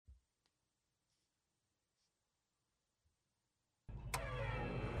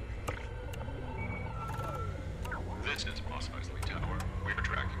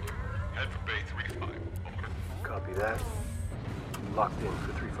that. Locked in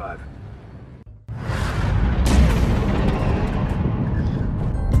for 3-5.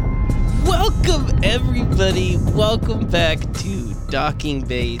 Welcome, everybody. Welcome back to Docking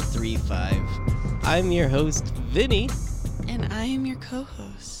Bay 3-5. I'm your host, Vinny. And I am your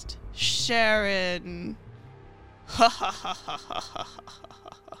co-host, Sharon. Ha ha ha ha ha ha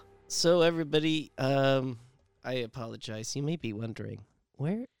ha. So, everybody, I apologize. You may be wondering,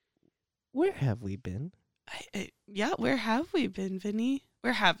 where have we been? Yeah, where have we been, Vinny?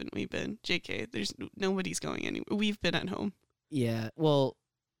 Where haven't we been? JK, nobody's going anywhere. We've been at home. Yeah, well,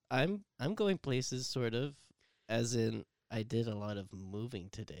 I'm going places, sort of, as in I did a lot of moving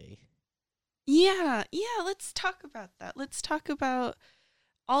today. Yeah, let's talk about that. Let's talk about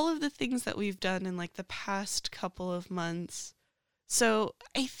all of the things that we've done in like the past couple of months. So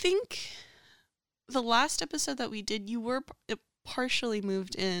I think the last episode that we did, you were partially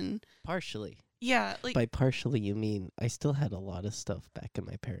moved in. Partially. Yeah. By partially, you mean I still had a lot of stuff back in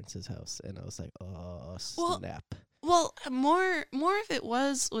my parents' house, and I was like, oh, snap. Well, more of it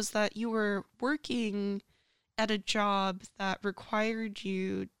was that you were working at a job that required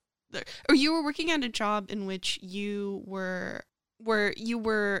you, or you were working at a job in which you were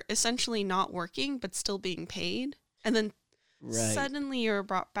essentially not working but still being paid, and then suddenly you were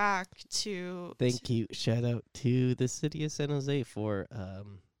brought back to. Thank you. Shout out to the city of San Jose for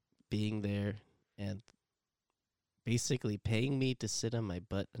being there and basically paying me to sit on my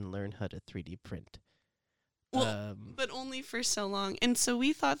butt and learn how to 3D print. Well, but only for so long. And so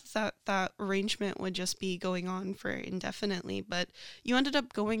we thought that arrangement would just be going on for indefinitely, but you ended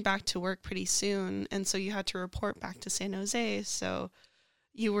up going back to work pretty soon, and so you had to report back to San Jose. So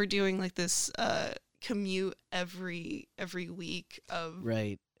you were doing like this commute every week of...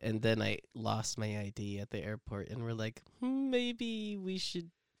 Right. And then I lost my ID at the airport, and we're like, maybe we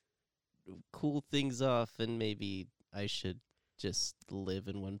should cool things off, and maybe I should just live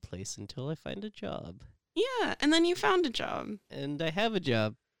in one place until I find a job. Yeah, and then you found a job. And I have a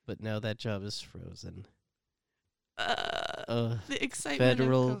job, but now that job is frozen. The excitement of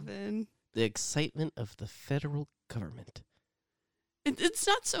COVID. The excitement of the federal government. It's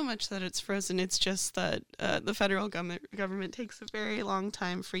not so much that it's frozen, it's just that the federal government takes a very long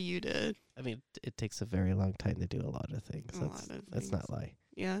time for you to... I mean, it takes a very long time to do a lot of things. Let's not lie.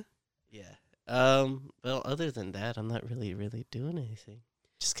 Yeah. Yeah. Well, other than that, I'm not really doing anything.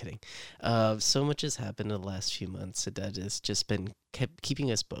 Just kidding. So much has happened in the last few months that has just been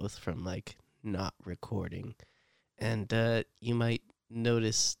keeping us both from like not recording. And you might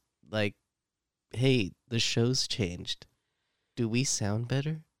notice like, hey, the show's changed. Do we sound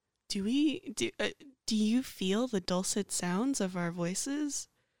better? Do you feel the dulcet sounds of our voices?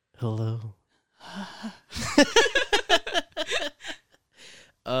 Hello.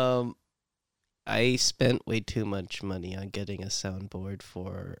 I spent way too much money on getting a soundboard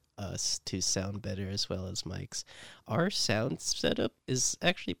for us to sound better, as well as mics. Our sound setup is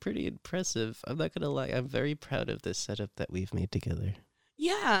actually pretty impressive. I'm not gonna lie, I'm very proud of this setup that we've made together.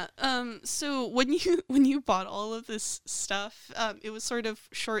 Yeah. So when you bought all of this stuff, it was sort of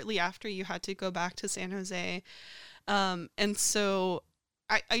shortly after you had to go back to San Jose, and so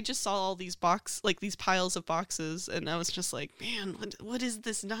I just saw all these these piles of boxes, and I was just like, man, what is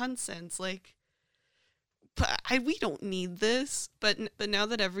this nonsense? Like, we don't need this. But now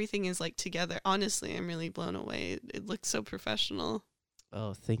that everything is like together, honestly, I'm really blown away. It looks so professional.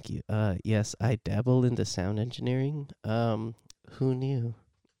 Oh, thank you. Yes, I dabble into sound engineering. Who knew?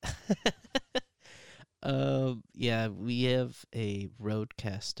 Yeah, we have a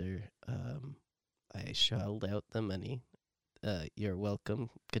Rodecaster. I shelled out the money. You're welcome,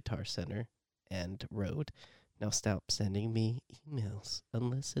 Guitar Center and Rode. Now stop sending me emails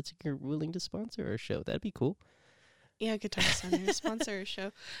unless you're willing to sponsor our show. That'd be cool. Yeah, Guitar Center, sponsor our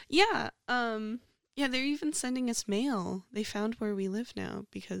show. Yeah, yeah, they're even sending us mail. They found where we live now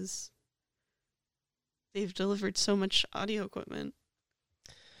because they've delivered so much audio equipment.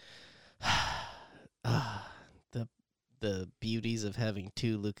 The beauties of having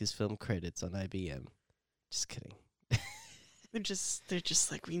 2 Lucasfilm credits on IBM. Just kidding. They're just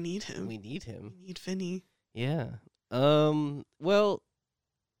like, we need him. We need him. We need Vinny. Yeah. Well,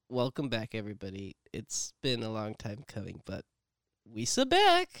 welcome back, everybody. It's been a long time coming, but we're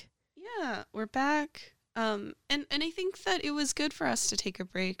back. Yeah, we're back. And I think that it was good for us to take a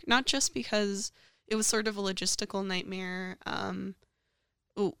break, not just because it was sort of a logistical nightmare,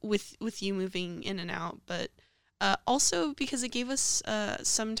 with you moving in and out, but also because it gave us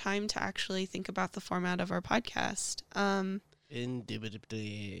some time to actually think about the format of our podcast.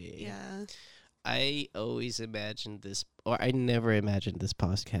 Indubitably. Yeah. I always imagined this, or I never imagined this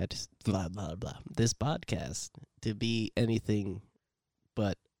podcast, blah, blah, blah, this podcast to be anything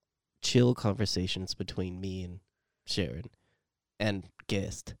but chill conversations between me and Sharon and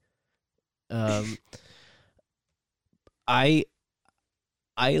guest. I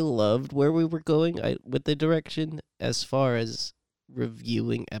loved where we were going with the direction as far as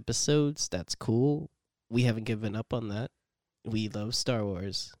reviewing episodes. That's cool. We haven't given up on that. We love Star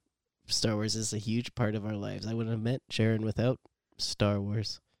Wars. Star Wars is a huge part of our lives. I wouldn't have met Sharon without Star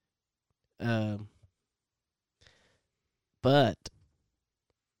Wars. But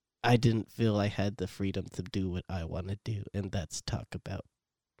I didn't feel I had the freedom to do what I want to do, and that's talk about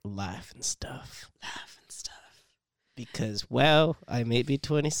life and stuff. Because, wow, I may be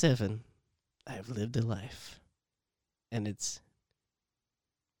 27. I've lived a life. And it's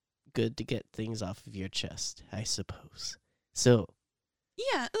good to get things off of your chest, I suppose. So,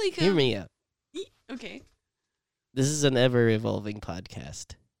 Yeah, like hear me out. Okay. This is an ever-evolving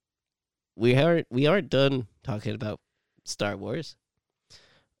podcast. We aren't done talking about Star Wars.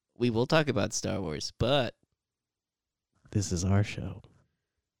 We will talk about Star Wars, but this is our show.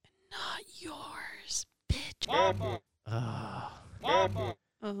 Not yours, bitch. Ah.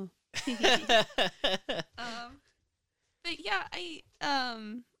 Oh. But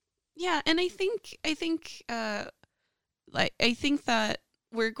yeah, and I think that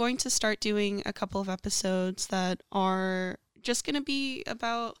we're going to start doing a couple of episodes that are just going to be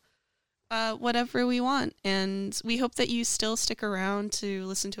about whatever we want, and we hope that you still stick around to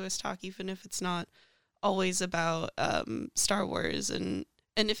listen to us talk, even if it's not always about Star Wars, and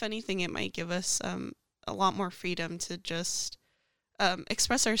if anything, it might give us a lot more freedom to just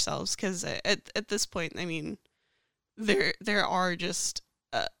express ourselves, because at this point, I mean, there are just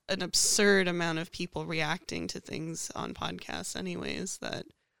an absurd amount of people reacting to things on podcasts anyways, that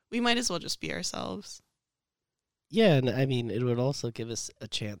we might as well just be ourselves. Yeah, and I mean, it would also give us a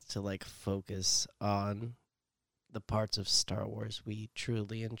chance to, like, focus on the parts of Star Wars we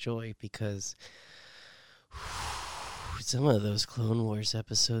truly enjoy, because some of those Clone Wars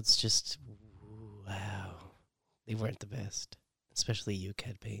episodes just, wow, they weren't the best. Especially you,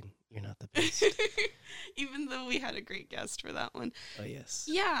 Cad Payne. You're not the best. Even though we had a great guest for that one. Oh, yes.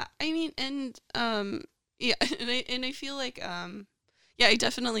 Yeah, I mean, and yeah, and I feel like yeah, I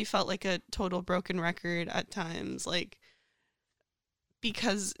definitely felt like a total broken record at times, like,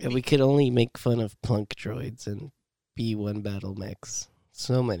 because Yeah, we could only make fun of plunk droids and B1 battle mechs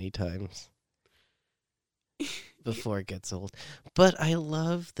so many times before it gets old. But I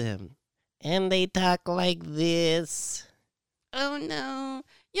love them. And they talk like this. Oh no.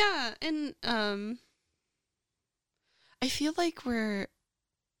 Yeah, and I feel like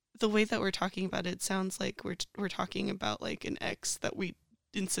the way that we're talking about it sounds like we're talking about like an ex that we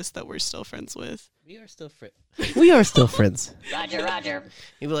insist that we're still friends with. We are still friends. We are still friends. Roger.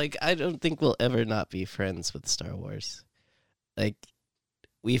 You're like, I don't think we'll ever not be friends with Star Wars. Like,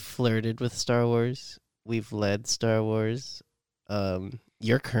 we flirted with Star Wars. We've led Star Wars.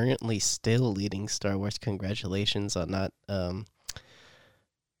 You're currently still leading Star Wars. Congratulations on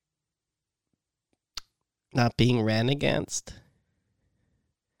not being ran against.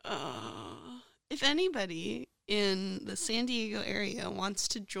 If anybody in the San Diego area wants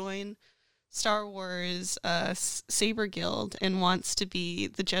to join Star Wars Saber Guild and wants to be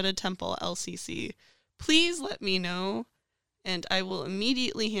the Jedha Temple LCC, please let me know, and I will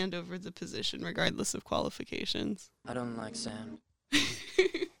immediately hand over the position regardless of qualifications. I don't like sand.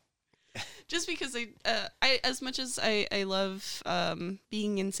 Just because I as much as I love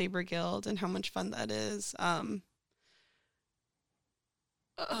being in Saber Guild and how much fun that is,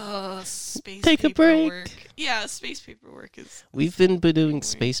 space Take a break. paperwork. Yeah, space paperwork is. We've been doing anyway.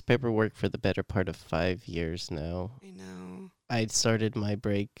 space paperwork for the better part of 5 years now. I know. I started my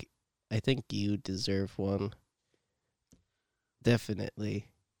break. I think you deserve one. Definitely.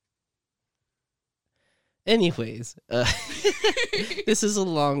 Anyways, this is a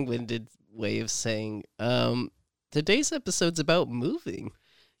long-winded way of saying today's episode's about moving.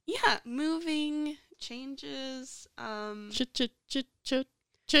 Yeah, moving, changes.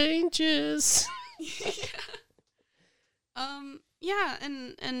 Changes. Yeah,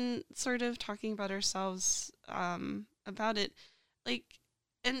 and sort of talking about ourselves about it, like,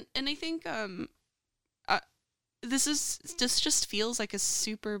 and I think this just feels like a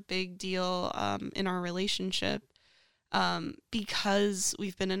super big deal in our relationship, because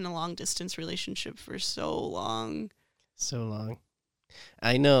we've been in a long distance relationship for so long. So long.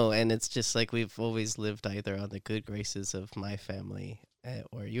 I know, and it's just like we've always lived either on the good graces of my family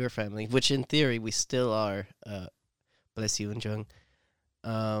or your family, which in theory we still are. Bless you and Jung.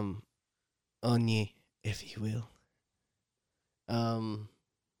 Onye, if you will. Um,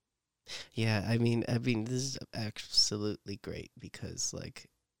 yeah, I mean, this is absolutely great because like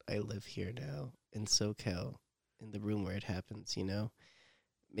I live here now in SoCal, in the room where it happens.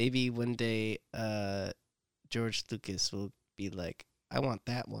 Maybe one day, George Lucas will be like, "I want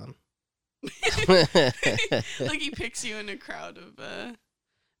that one." Like he picks you in a crowd of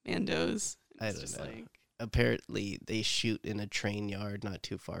Mandos. I It's don't just know. like, Apparently, they shoot in a train yard not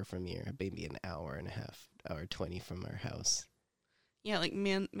too far from here, maybe an hour and a half, hour 20 from our house. yeah, like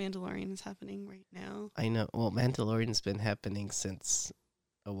Mandalorian is happening right now. I know. Well, Mandalorian's been happening since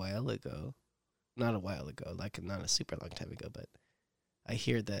a while ago. Not a while ago, like not a super long time ago, but I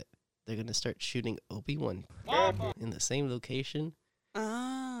hear that they're going to start shooting Obi-Wan in the same location.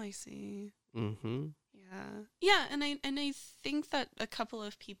 Oh, I see. Mm-hmm. Yeah, and I think that a couple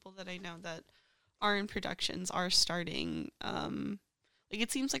of people that I know that are in productions are starting. Like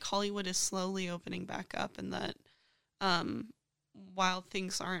it seems like Hollywood is slowly opening back up, and that while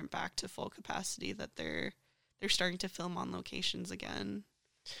things aren't back to full capacity, that they're starting to film on locations again.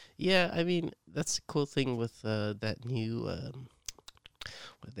 Yeah, I mean, that's the cool thing with that new,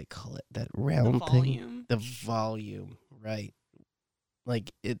 what do they call it? That The round thing? volume. The volume, right.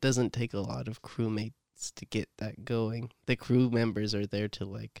 Like, it doesn't take a lot of crewmates to get that going. The crew members are there to,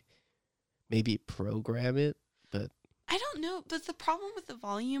 like, maybe program it, but I don't know, but the problem with the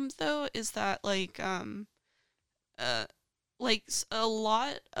volume though is that like a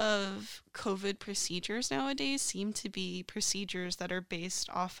lot of COVID procedures nowadays seem to be procedures that are based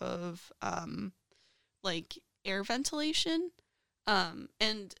off of like air ventilation.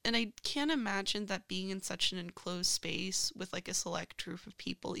 And I can't imagine that being in such an enclosed space with like a select group of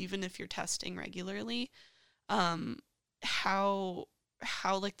people, even if you're testing regularly, how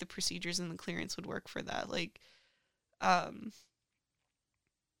like the procedures and the clearance would work for that. Like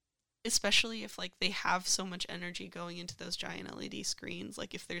especially if like they have so much energy going into those giant LED screens,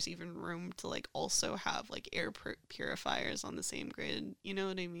 like if there's even room to like also have like air purifiers on the same grid, you know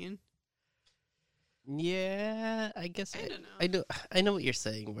what I mean? yeah, I guess I don't know. I know what you're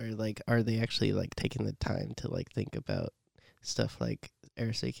saying, where, like, are they actually, like, taking the time to, like, think about stuff like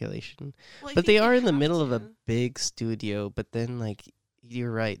air circulation? Well, I But think they are in the have middle of a to. big studio, but then, like,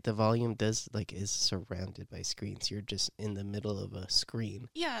 you're right, the volume is surrounded by screens. You're just in the middle of a screen.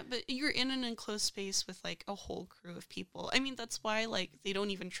 Yeah, but you're in an enclosed space with like a whole crew of people. I mean, that's why like they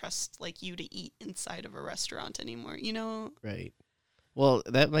don't even trust like you to eat inside of a restaurant anymore, you know? Right. Well,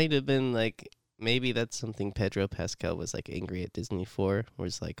 that might have been, like, maybe that's something Pedro Pascal was, like, angry at Disney for,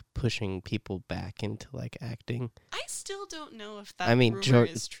 was, like, pushing people back into, like, acting. I still don't know if that I mean, rumor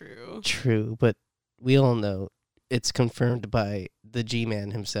is true. True, but we all know it's confirmed by the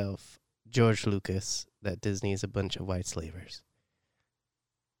G-Man himself, George Lucas, that Disney is a bunch of white slavers.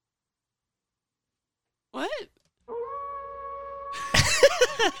 What?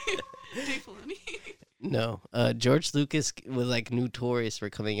 Dave Filoni? No, George Lucas was, like, notorious for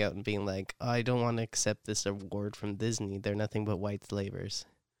coming out and being like, I don't want to accept this award from Disney. They're nothing but white slavers.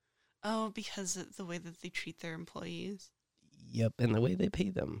 Oh, because of the way that they treat their employees. Yep, and the way they pay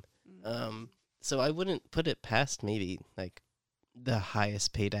them. So I wouldn't put it past maybe, like, the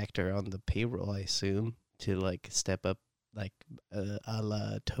highest paid actor on the payroll, I assume, to, like, step up, like, a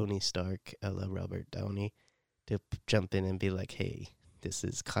la Tony Stark, a la Robert Downey, to jump in and be like, hey, this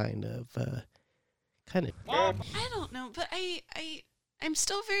is kind of I don't know, but I'm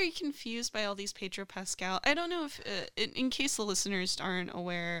still very confused by all these Pedro Pascal. I don't know if, in case the listeners aren't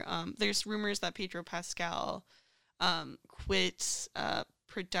aware, there's rumors that Pedro Pascal quit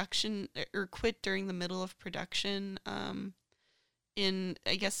production or quit during the middle of production in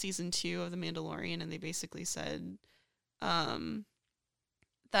I guess season 2 of The Mandalorian, and they basically said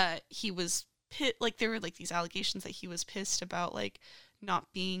that he was like there were like these allegations that he was pissed about like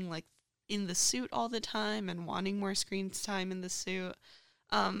not being like in the suit all the time and wanting more screen time in the suit.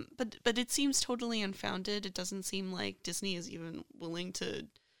 But it seems totally unfounded. It doesn't seem like Disney is even willing to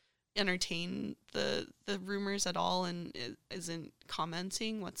entertain the rumors at all and isn't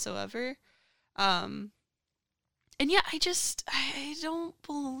commenting whatsoever. And yeah, I don't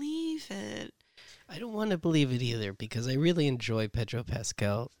believe it. I don't want to believe it either, because I really enjoy Pedro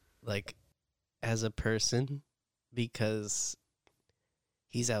Pascal, like, as a person, because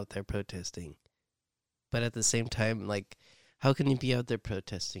he's out there protesting. But at the same time, like, how can you be out there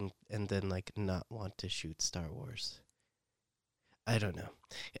protesting and then, like, not want to shoot Star Wars? I don't know.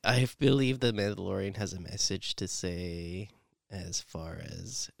 I believe The Mandalorian has a message to say as far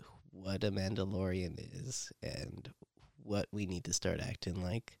as what a Mandalorian is and what we need to start acting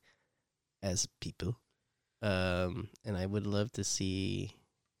like as people. And I would love to see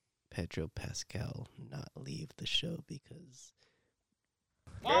Pedro Pascal not leave the show because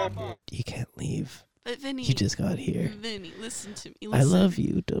you can't leave. But Vinny, You just got here. Vinny, listen to me. I love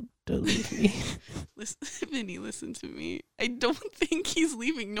you. Don't leave me. Listen, Vinny, listen to me. I don't think he's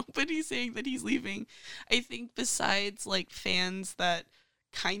leaving. Nobody's saying that he's leaving. I think besides like fans that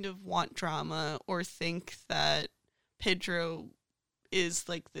kind of want drama or think that Pedro is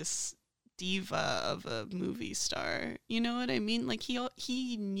like this diva of a movie star. You know what I mean? Like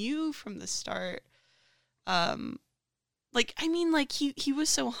he knew from the start. Like, I mean, like, he was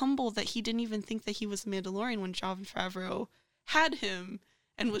so humble that he didn't even think that he was Mandalorian when Jon Favreau had him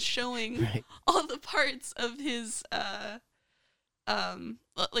and was showing Right. all the parts of his, like,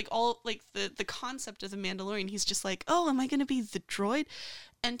 all, like, the concept of the Mandalorian. He's just like, oh, am I going to be the droid?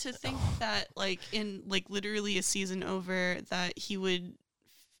 And to think that, like, in, like, literally a season over, that he would,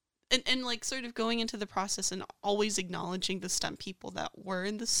 and like, sort of going into the process and always acknowledging the stunt people that were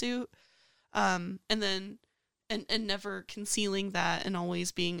in the suit, and then... And never concealing that and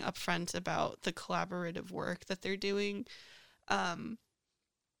always being upfront about the collaborative work that they're doing. And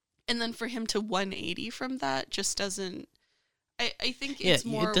then for him to 180 from that just doesn't... I think it's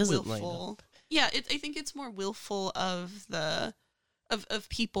more it doesn't willful. line up. Yeah, I think it's more willful of the... Of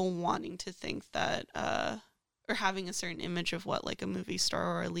people wanting to think that... or having a certain image of what like a movie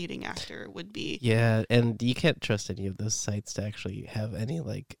star or a leading actor would be. Yeah, and you can't trust any of those sites to actually have any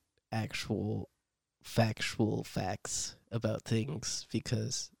like actual factual facts about things,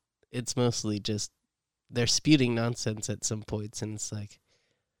 because it's mostly just they're spewing nonsense at some points, and it's like,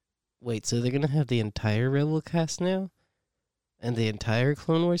 wait, so they're gonna have the entire Rebel cast now, and the entire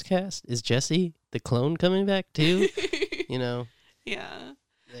Clone Wars cast? Is Jesse the clone coming back too? You know, Yeah.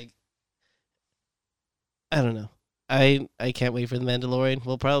 like, I don't know. I can't wait for the Mandalorian.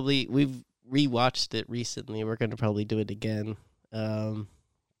 We've rewatched it recently. We're gonna probably do it again,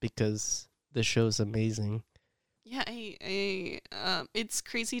 because the show's amazing. Yeah, it's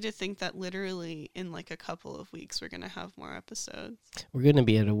crazy to think that literally in like a couple of weeks we're gonna have more episodes. We're gonna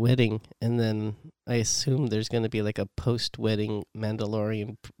be at a wedding, and then I assume there's gonna be like a post-wedding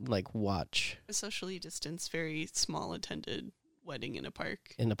Mandalorian like watch A socially distanced, very small attended wedding in a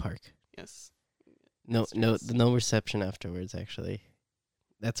park. in the park. Yes. No reception afterwards. Actually,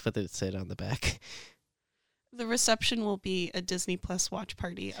 that's what it said on the back. The reception will be a Disney Plus watch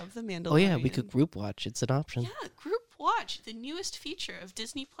party of the Mandalorian. Oh yeah, we could group watch. It's an option. Yeah, group watch, the newest feature of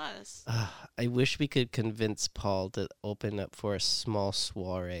Disney Plus. I wish we could convince Paul to open up for a small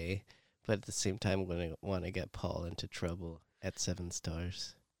soiree, but at the same time, we want to get Paul into trouble at 7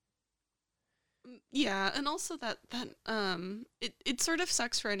 Stars. Yeah, and also that it sort of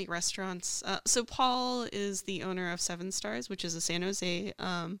sucks for any restaurants. So Paul is the owner of 7 Stars, which is a San Jose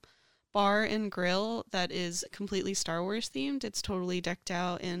bar and grill that is completely Star Wars themed. It's totally decked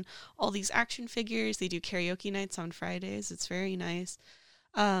out in all these action figures. They do karaoke nights on Fridays. It's very nice.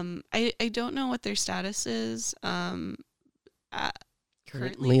 I don't know what their status is. Currently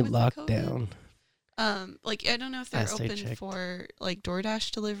with the locked COVID. down. Like I don't know if they're Last I open checked. for like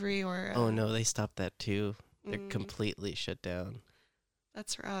DoorDash delivery or. Oh no, they stopped that too. They're Mm. completely shut down.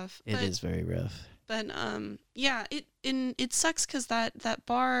 That's rough. It is very rough. But yeah, it sucks because that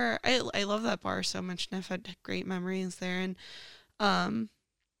bar, I love that bar so much, and I've had great memories there. And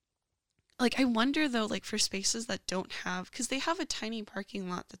like I wonder though, like for spaces that don't have, because they have a tiny parking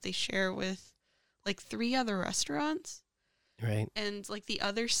lot that they share with like 3 other restaurants, Right. and like the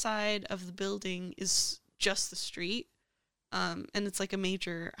other side of the building is just the street, and it's like a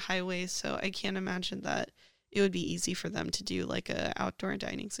major highway, so I can't imagine that it would be easy for them to do like a outdoor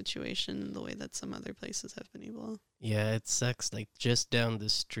dining situation the way that some other places have been able. Yeah, it sucks. Like just down the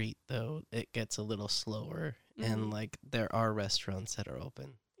street though, it gets a little slower, and Mhm. like there are restaurants that are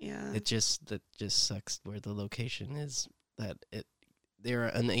open. Yeah. That just sucks where the location is, that they're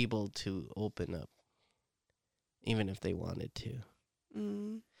unable to open up, even if they wanted to.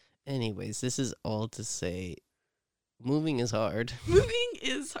 Mm. Anyways, this is all to say, moving is hard. Moving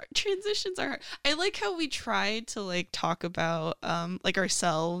is hard. Transitions are hard. I like how we tried to like talk about like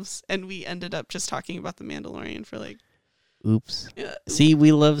ourselves, and we ended up just talking about the Mandalorian for like. Oops. Yeah. See,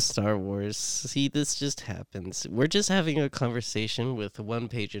 we love Star Wars. See, this just happens. We're just having a conversation with a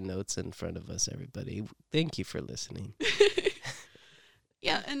 1-page of notes in front of us, everybody. Thank you for listening.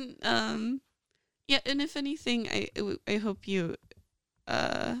 Yeah, and yeah, and if anything, I hope you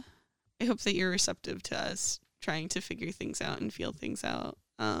I hope that you're receptive to us trying to figure things out and feel things out.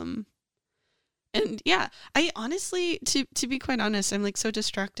 And yeah, I honestly, to be quite honest, I'm like so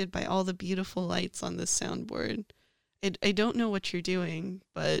distracted by all the beautiful lights on this soundboard. I don't know what you're doing,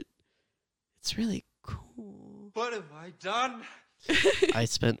 but it's really cool. What have I done? I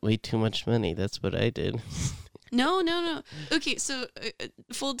spent way too much money. That's what I did. No. Okay, so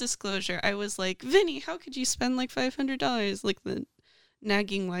full disclosure, I was like, Vinny, how could you spend like $500? Like the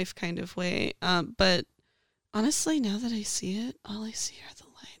nagging wife kind of way. But honestly, now that I see it, all I see are the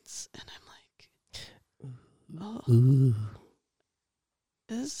lights, and I'm like, oh, Ooh.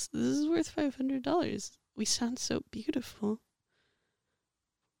 this is worth $500. We sound so beautiful.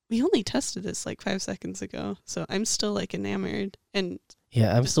 We only tested this like 5 seconds ago, so I'm still like enamored. And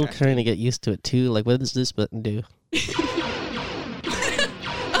Yeah, I'm still distracted. trying to get used to it too. Like, what does this button do?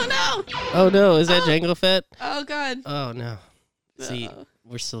 oh no! Oh no, is that Oh. Jango Fett? Oh god. Oh no. See, Uh,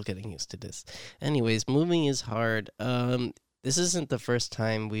 we're still getting used to this. Anyways, moving is hard. This isn't the first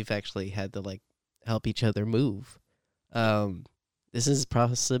time we've actually had to like help each other move. This is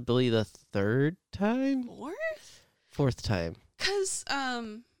possibly the third time, fourth time. Cause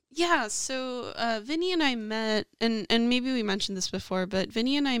yeah, so Vinny and I met, and maybe we mentioned this before, but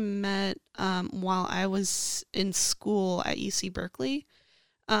Vinny and I met while I was in school at UC Berkeley.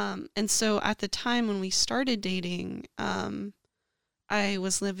 And so at the time when we started dating, I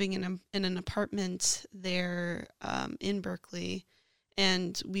was living in an apartment there in Berkeley,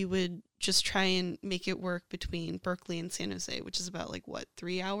 and we would just try and make it work between Berkeley and San Jose, which is about like what,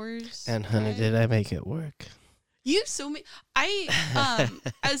 3 hours? And honey, drive? did I make it work? You so many. I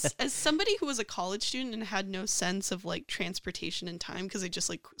as somebody who was a college student and had no sense of like transportation and time because I just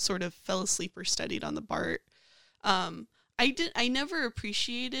like sort of fell asleep or studied on the BART. I never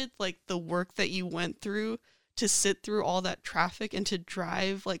appreciated like the work that you went through to sit through all that traffic and to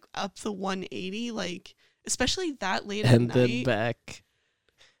drive like up the 180, like especially that late And at then night.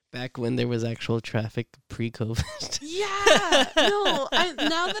 back when there was actual traffic pre-COVID. Yeah, no.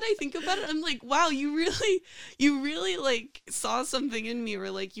 Now that I think about it, I'm like, wow, you really like saw something in me,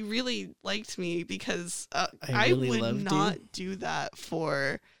 or like you really liked me because I really would loved not you. do that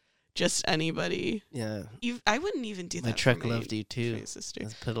for just anybody. Yeah, I wouldn't even do that. my for truck my- loved you for too. my sister.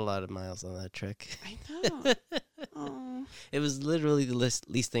 Let's put a lot of miles on that truck. I know. Oh, It was literally the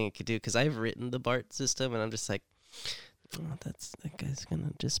least thing I could do because I've written the BART system, and I'm just like, oh, that guy's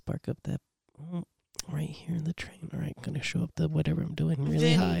gonna just spark up that right here in the train. All right, gonna show up the whatever I'm doing really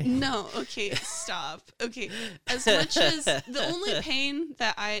Vinny, high. No, okay, stop. Okay, as much as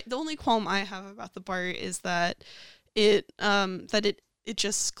the only qualm I have about the BART is that it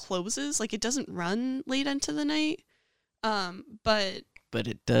just closes, like it doesn't run late into the night. But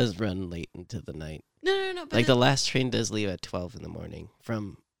it does run late into the night. no. But Like the last train does leave at 12 in the morning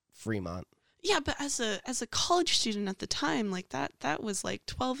from Fremont. yeah, but as a college student at the time, like that was like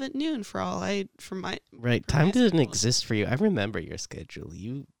 12 at noon for my Right, for time my didn't schedule. exist for you. I remember your schedule.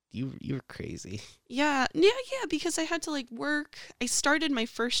 You were crazy. Yeah, because I had to like work. I started my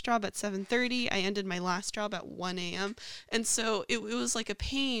first job at 7:30. I ended my last job at 1 a.m. And so it was like a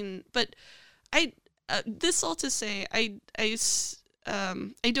pain. But this all to say, I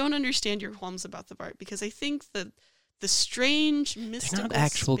don't understand your qualms about the BART because I think that the strange mystical They're not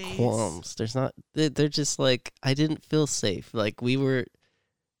actual space, qualms. There's not. They're just like I didn't feel safe. Like we were.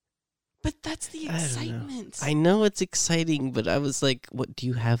 But that's the I don't know. excitement. I know it's exciting, but I was like, "What? Do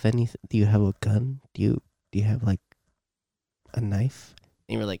you have anything? Do you have a gun? Do you have like a knife?"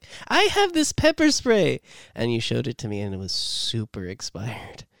 And you were like, "I have this pepper spray," and you showed it to me, and it was super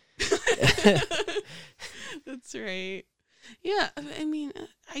expired. That's right. Yeah, I mean,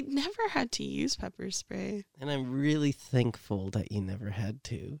 I never had to use pepper spray. And I'm really thankful that you never had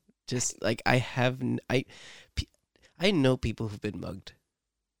to. Just like I know people who've been mugged.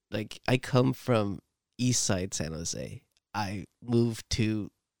 Like I come from East Side San Jose. I moved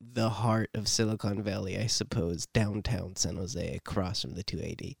to the heart of Silicon Valley, I suppose, downtown San Jose, across from the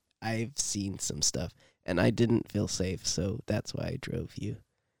 280. I've seen some stuff, and I didn't feel safe, so that's why I drove you.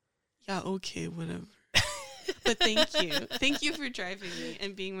 Yeah, okay, whatever. But thank you. Thank you for driving me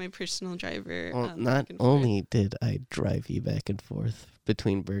and being my personal driver. Well, back not and forth. only did I drive you back and forth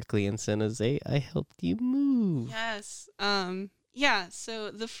between Berkeley and San Jose, I helped you move. Yes. Yeah,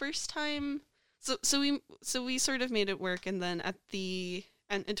 so the first time so we sort of made it work, and then in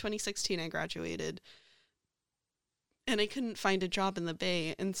 2016 I graduated. And I couldn't find a job in the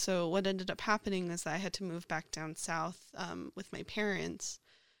Bay, and so what ended up happening is that I had to move back down south with my parents.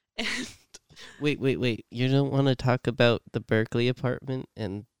 And Wait. You don't want to talk about the Berkeley apartment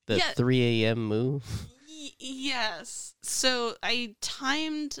and the Yeah. 3 a.m. move? Yes. So I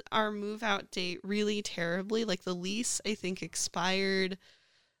timed our move out date really terribly. Like the lease, I think, expired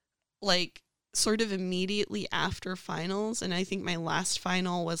like sort of immediately after finals. And I think my last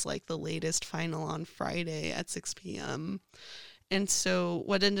final was like the latest final on Friday at 6 p.m. And so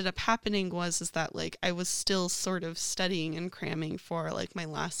what ended up happening is that like I was still sort of studying and cramming for like my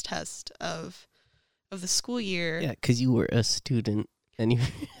last test of the school year. Yeah, because you were a student and you.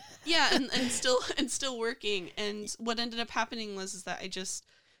 Yeah, and still working. And what ended up happening is that I just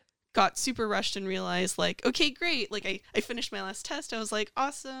got super rushed and realized like, okay, great. Like I finished my last test. I was like,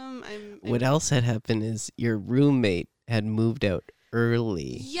 awesome. What else had happened is your roommate had moved out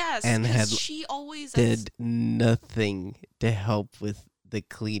early. Yes, and had she always did nothing to help with the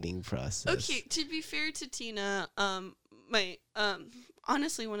cleaning process. Okay, to be fair to Tina, my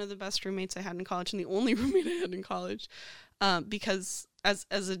honestly one of the best roommates I had in college and the only roommate I had in college, because as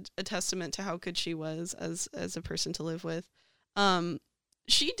a testament to how good she was as a person to live with,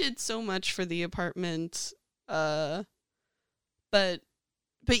 she did so much for the apartment, but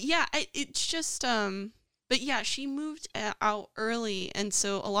yeah, it's just but yeah, she moved out early, and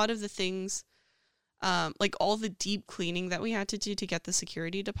so a lot of the things, like all the deep cleaning that we had to do to get the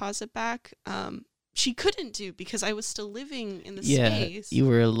security deposit back, she couldn't do because I was still living in the space. You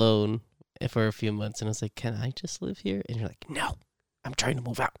were alone for a few months, and I was like, "Can I just live here?" And you're like, "No, I'm trying to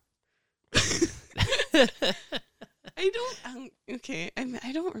move out."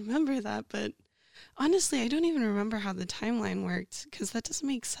 I don't remember that, but honestly, I don't even remember how the timeline worked because that doesn't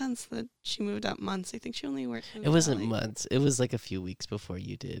make sense that she moved out months. I think she only worked. It wasn't months. It was like a few weeks before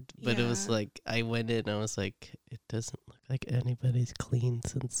you did. But it was Yeah. like, I went in and I was like, it doesn't look like anybody's cleaned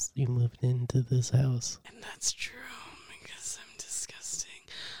since you moved into this house. And that's true because I'm disgusting.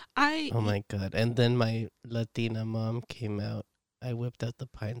 Oh my God. And then my Latina mom came out. I whipped out the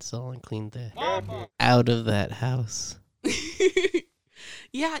pine saw and cleaned the out of that house.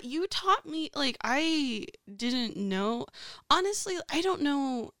 Yeah, you taught me, like, I didn't know. Honestly, I don't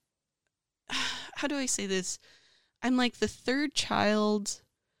know. How do I say this? I'm like the third child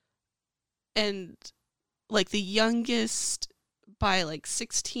and like the youngest by like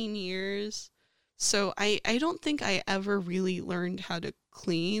 16 years. So I don't think I ever really learned how to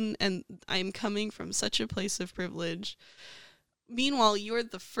clean, and I'm coming from such a place of privilege. Meanwhile, you're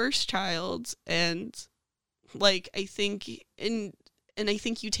the first child, and like I think I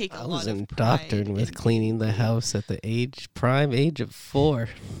think you take a I lot was of indoctrinated pride with in cleaning the being house at the prime age of 4.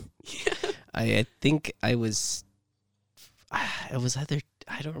 clean. I think I was either,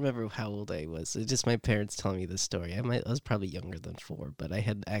 I don't remember how old I was. It's just my parents telling me this story. I was probably younger than 4, but I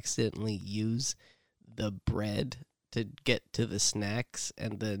had accidentally used the bread to get to the snacks,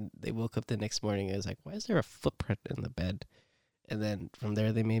 and then they woke up the next morning and I was like, why is there a footprint in the bed? And then from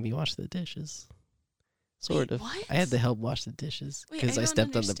there they made me wash the dishes. Sort Wait, of. what? I had to help wash the dishes Wait, because I I don't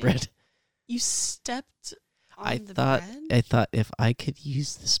stepped on the understand. bread. You stepped on I the thought bread? I thought if I could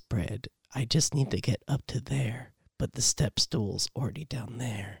use this bread, I just need to get up to there. But the step stool's already down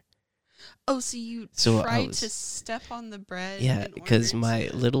there. Oh, so you So I tried was- to step on the bread? Yeah, in because order my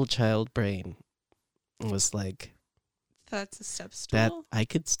to- little child brain was like, That's a step stool? that I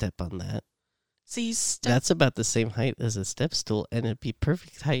could step on that. So you stepped... That's about the same height as a step stool, and it'd be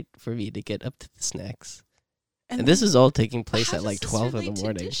perfect height for me to get up to the snacks. And this is all taking place how at like does this 12 in relate the to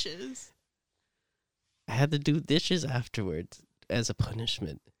morning. dishes? I had to do dishes afterwards as a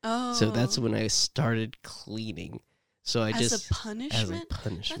punishment. Oh. So that's when I started cleaning. So I as just a as a punishment?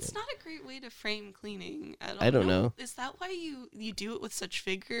 punishment. That's not a great way to frame cleaning at all. I don't know. Is that why you do it with such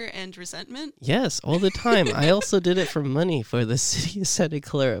vigor and resentment? Yes, all the time. I also did it for money for the city of Santa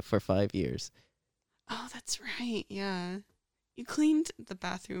Clara for 5 years. Oh, that's right. Yeah. You cleaned the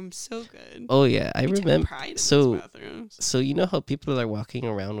bathroom so good. Oh yeah, I You took remember. pride in So those bathrooms. So you know how people are walking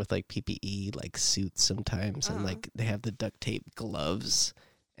around with like PPE, like suits sometimes, and Uh-huh. like they have the duct tape gloves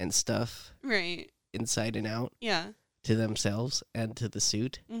and stuff Right. inside and out Yeah. to themselves and to the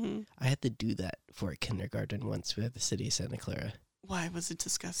suit. Mm-hmm. I had to do that for a kindergarten once with the city of Santa Clara. Why was it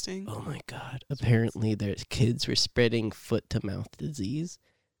disgusting? Oh my God. Apparently their kids were spreading foot to mouth disease.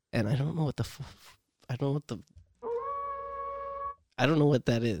 And I don't know what I don't know what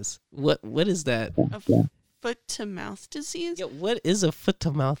that is. What is that? A foot to mouth disease? Yeah, what is a foot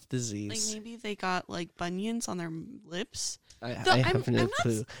to mouth Like disease? maybe they got like bunions on their lips. I I'm- have no I'm not-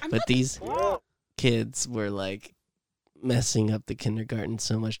 clue. I'm But not- these kids were like messing up the kindergarten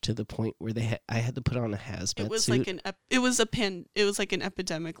so much to the point where I had to put on a hazmat It was suit. like it was like an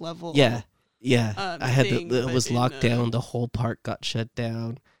epidemic level. Yeah. I had thing, to. It but was in, locked down. The whole park got shut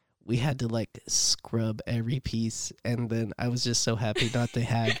down. We had to like scrub every piece, and then I was just so happy not to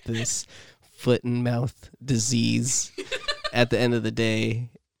have this foot and mouth disease at the end of the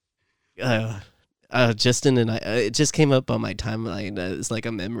day. Justin and I, it just came up on my timeline as like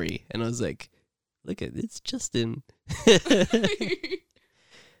a memory, and I was like, "Look at it's Justin."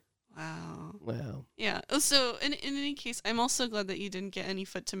 Wow. Wow. Yeah. So in any case, I'm also glad that you didn't get any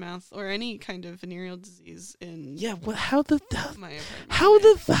foot to mouth or any kind of venereal disease in Yeah. What? How the? my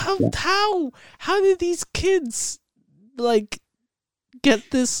apartment. How did these kids like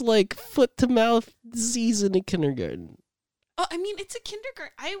get this like foot to mouth disease in a kindergarten? Oh, I mean, it's a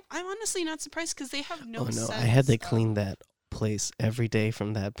kindergarten. I'm honestly not surprised because they have no. Oh no! sense I had to of- clean that place every day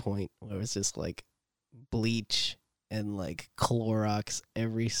from that point where it was just like bleach and like Clorox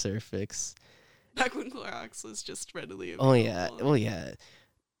every surface. Back when Clorox was just readily Oh available. yeah.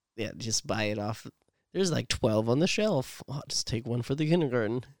 Just buy it off. There's like 12 on the shelf. I'll just take one for the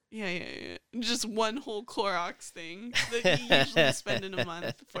kindergarten. Yeah. Just one whole Clorox thing that you usually spend in a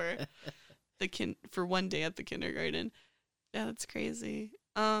month for for one day at the kindergarten. Yeah, that's crazy.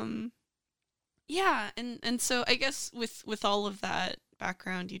 Yeah, and so I guess with all of that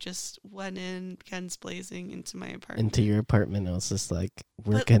background, you just went in guns blazing into my apartment. Into your apartment, I was just like,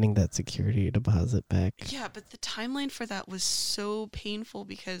 we're But- getting that security deposit back. Yeah, but the timeline for that was so painful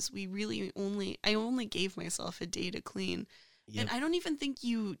because I only gave myself a day to clean. Yep. And I don't even think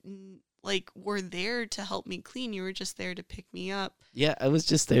you like were there to help me clean. You were just there to pick me up. Yeah, I was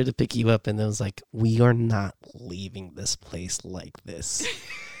just there to pick you up, and I was like, we are not leaving this place like this.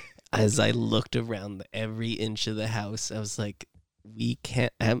 As I looked around every inch of the house, I was like, we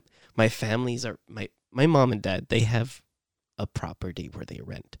can't have, my mom and dad, they have a property where they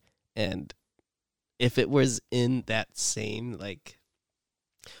rent. And if it was in that same, like,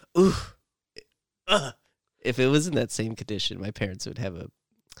 if it was in that same condition, my parents would have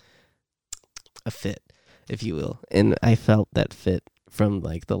a fit, if you will. And I felt that fit from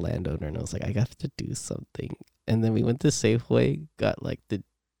like the landowner, and I was like, I got to do something. And then we went to Safeway, got like the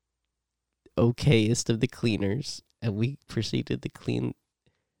okayest of the cleaners, and we proceeded to clean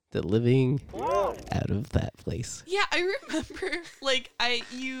the living out of that place. Yeah, I remember I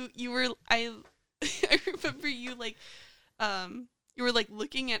remember you you were like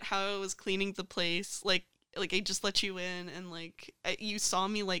looking at how I was cleaning the place, like I just let you in, and you saw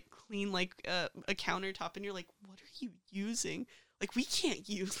me like clean like a countertop, and you're like, what are you using? Like, we can't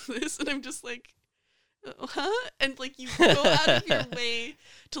use this. And I'm just like, huh? And like you go out of your way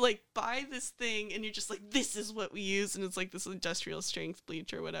to like buy this thing, and you're just like, this is what we use, and it's like this industrial strength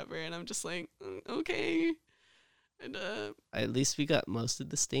bleach or whatever, and I'm just like, okay. And At least we got most of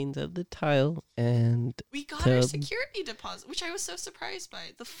the stains out of the tile, and we got our security deposit, which I was so surprised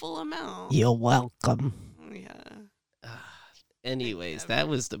by, the full amount. you're welcome. Oh, yeah, Anyways, Never. that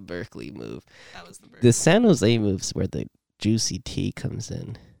was the Berkeley move. that was the bird. The San Jose move's where the juicy tea comes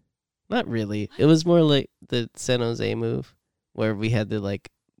in. Not really. It was more like the San Jose move, where we had to like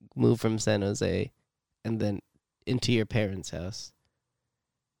move from San Jose and then into your parents' house.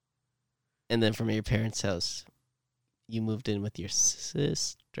 And then from your parents' house, you moved in with your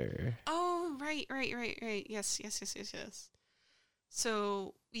sister. Oh, right. Yes.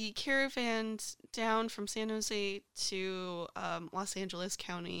 So we caravanned down from San Jose to Los Angeles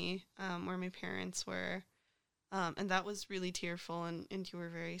County, where my parents were. And that was really tearful, and you were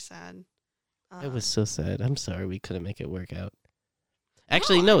very sad. It was so sad. I'm sorry we couldn't make it work out.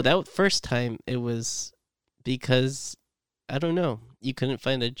 Actually, no, that first time it was because, I don't know, you couldn't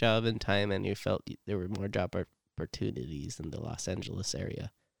find a job in time and you felt there were more job opportunities in the Los Angeles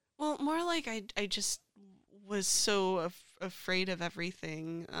area. Well, more like I just was so afraid of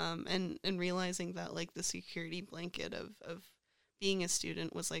everything, and realizing that like the security blanket of being a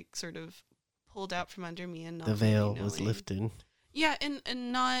student was like sort of pulled out from under me, and not The veil really was knowing. lifted. Yeah,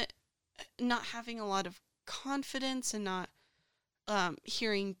 and not having a lot of confidence, and not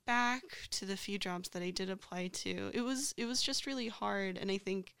hearing back to the few jobs that I did apply to. It was just really hard, and I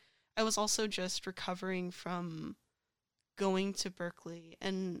think I was also just recovering from going to Berkeley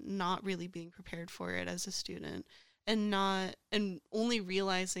and not really being prepared for it as a student, and only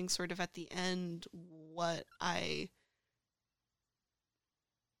realizing sort of at the end what I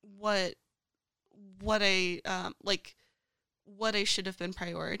should have been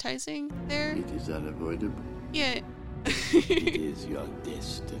prioritizing there. It is unavoidable. Yeah. It is your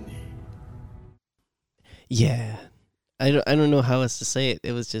destiny. Yeah. I don't know how else to say it.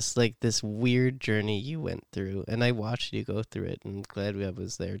 It was just like this weird journey you went through, and I watched you go through it, and I'm glad I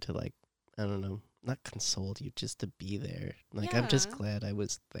was there to like, I don't know, not console you, just to be there. Like, I'm just Yeah. glad I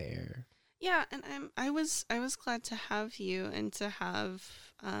was there. Yeah, and I was glad to have you, and to have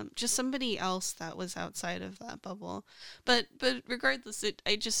just somebody else that was outside of that bubble. But regardless,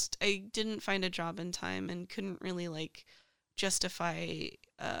 I didn't find a job in time, and couldn't really like justify.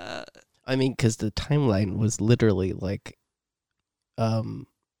 I mean, because the timeline was literally like,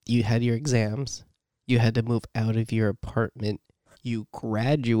 you had your exams, you had to move out of your apartment, you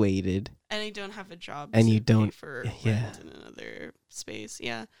graduated. And I don't have a job And to you don't- pay for yeah. rent in another space.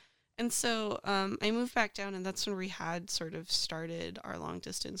 Yeah. And so I moved back down, and that's when we had sort of started our long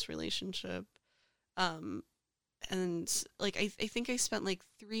distance relationship. And like I think I spent like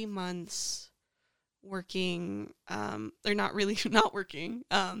 3 months working, or not really not working,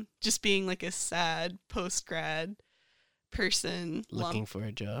 just being like a sad post grad person Looking for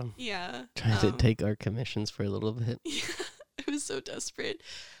a job. yeah, Trying to take our commissions for a little bit. yeah, I was so desperate.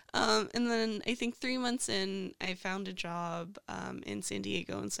 And then I think 3 months in, I found a job in San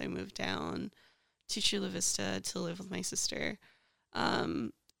Diego, and so I moved down to Chula Vista to live with my sister.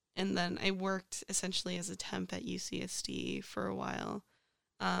 And then I worked essentially as a temp at UCSD for a while.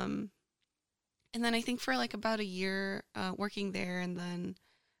 And then I think for like about a year working there, and then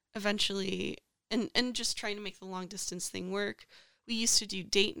eventually, and just trying to make the long distance thing work. We used to do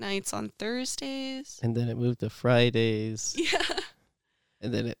date nights on Thursdays. And then it moved to Fridays. Yeah.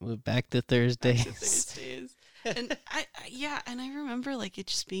 And then it moved back to Back Thursdays. to Thursdays. And I remember like it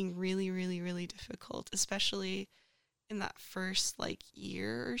just being really, really, really difficult, especially in that first like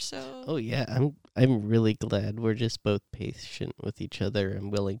year or so. Oh yeah, I'm really glad we're just both patient with each other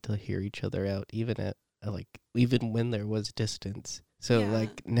and willing to hear each other out, even even when there was distance. So Yeah.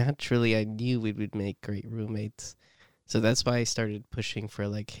 like naturally, I knew we would make great roommates. So that's why I started pushing for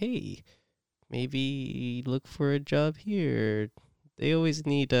like, hey, maybe look for a job here. They always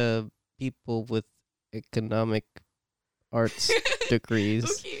need people with economic arts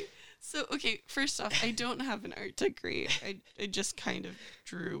degrees. Okay, first off, I don't have an art degree. I just kind of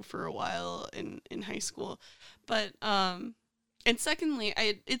drew for a while in high school. But and secondly,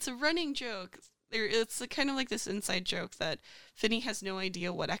 it's a running joke. It's kind of like this inside joke that Finney has no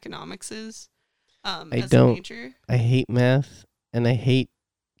idea what economics is. As don't. a major. I hate math and I hate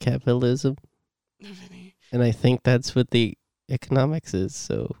capitalism, No, Finney. and I think that's what the economics is.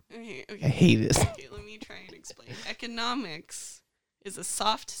 So Okay. I hate it. Okay, let me try and explain. Economics is a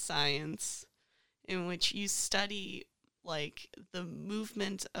soft science in which you study like the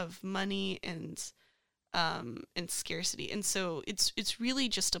movement of money and scarcity. And so it's really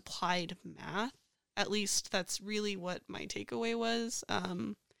just applied math. At least that's really what my takeaway was.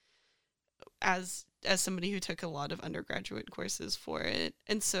 As somebody who took a lot of undergraduate courses for it.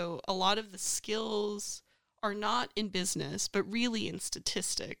 And so a lot of the skills are not in business, but really in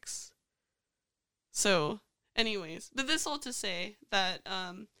statistics. So, anyways, but this all to say that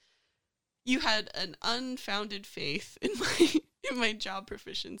you had an unfounded faith in my job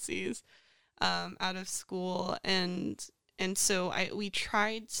proficiencies out of school, and so I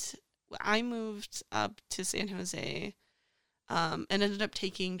moved up to San Jose, and ended up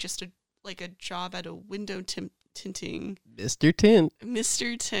taking just a job at a window tinting. Mr. Tint.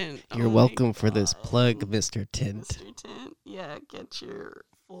 Mr. Tint. You're Oh my welcome for this God. plug, Mr. Tint. Mr. Tint. Yeah, get your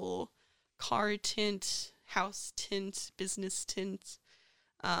full car tint, house tint, business tint.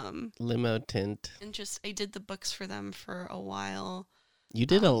 Limo Tint. And I did the books for them for a while. You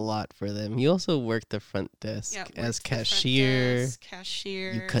did a lot for them. You also worked the front desk Yeah, as worked the front cashier. desk,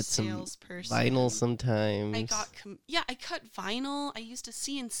 cashier. You cut some salesperson. vinyl sometimes. I cut vinyl. I used a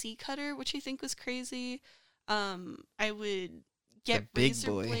CNC cutter, which I think was crazy. I would get A big razor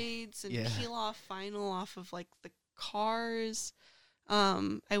boy. blades and Yeah. peel off vinyl off of like the cars.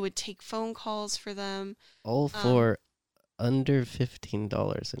 I would take phone calls for them. All for under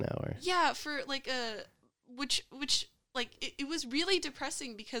 $15 an hour. Yeah, for like which like it was really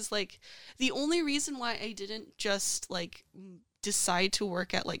depressing because like the only reason why I didn't just like decide to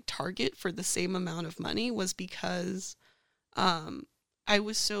work at like Target for the same amount of money was because I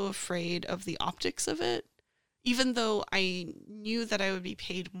was so afraid of the optics of it, even though I knew that I would be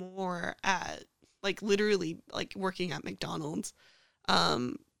paid more at like literally like working at McDonald's,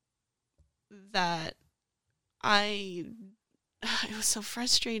 that it was so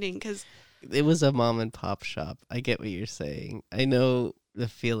frustrating because It was a mom and pop shop. I get what you're saying. I know the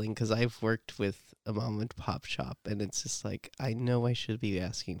feeling because I've worked with a mom and pop shop, and it's just like, I know I should be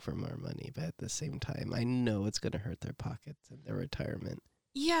asking for more money, but at the same time, I know it's going to hurt their pockets and their retirement.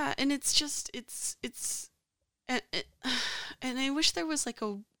 yeah, and it's just and I wish there was like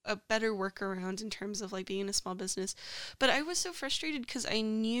a better workaround in terms of like being a small business, but I was so frustrated because I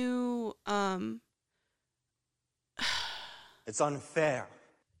knew It's unfair.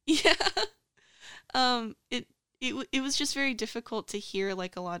 yeah. It was just very difficult to hear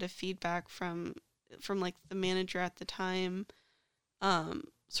like a lot of feedback from like the manager at the time,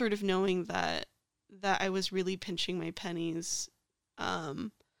 sort of knowing that I was really pinching my pennies.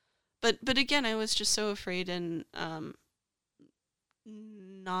 But again, I was just so afraid and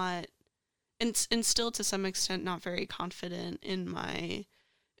not and still to some extent not very confident in my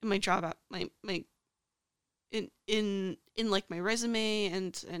job app, my in like my resume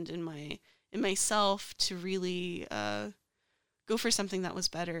and in myself to really go for something that was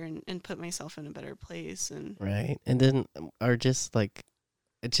better and put myself in a better place. And Right. And then it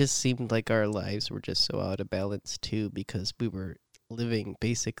just seemed like our lives were just so out of balance too, because we were living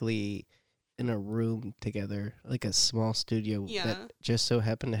basically in a room together, like a small studio that just so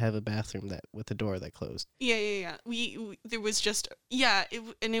happened to have a bathroom that with a door that closed. Yeah. We there was just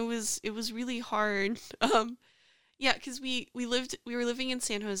it was really hard. Yeah, because we were living in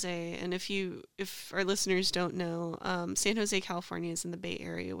San Jose, and if our listeners don't know, San Jose, California is in the Bay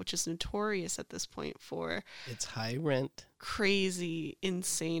Area, which is notorious at this point for It's high rent. crazy,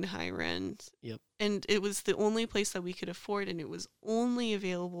 insane high rent. Yep. And it was the only place that we could afford, and it was only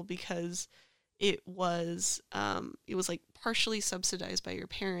available because it was like partially subsidized by your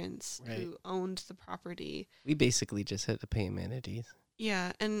parents who owned the property. We basically just had to pay amenities.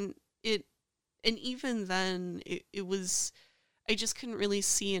 Yeah, and even then it was, I just couldn't really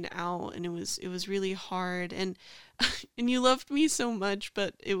see an out, and it was really hard, and and you loved me so much,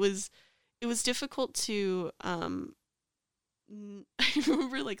 but it was difficult to I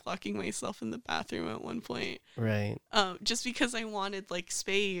remember like locking myself in the bathroom at one point. Right. Just because I wanted like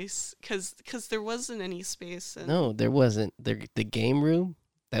space, cuz there wasn't any space. And No, there wasn't. The game room,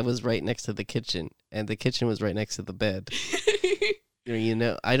 that was right next to the kitchen, and the kitchen was right next to the bed. You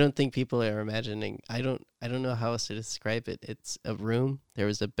know, I don't think people are imagining. I don't know how else to describe it. It's a room. There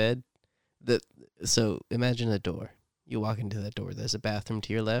was a bed. So imagine a door. You walk into that door. There's a bathroom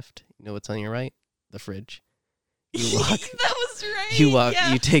to your left. You know what's on your right? The fridge. You walk. That was right. You walk.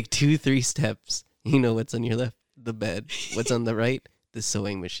 Yeah. You take 2-3 steps. You know what's on your left? The bed. What's on the right? The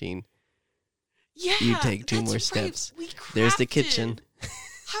sewing machine. Yeah. You take 2 more right. steps. We There's the crafted. kitchen.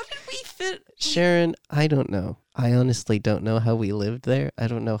 How did we fit? Sharon, I don't know. I honestly don't know how we lived there. I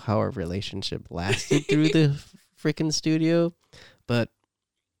don't know how our relationship lasted through the freaking studio, but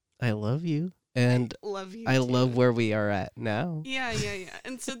I love you, and Love you. I too. love where we are at now. Yeah.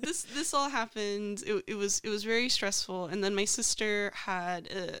 And so this all happened. It was very stressful, and then my sister had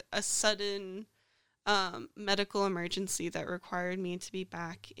a sudden medical emergency that required me to be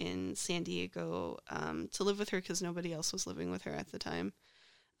back in San Diego to live with her because nobody else was living with her at the time.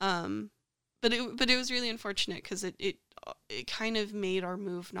 But it was really unfortunate because it kind of made our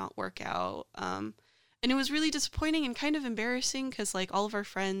move not work out. And it was really disappointing and kind of embarrassing because like all of our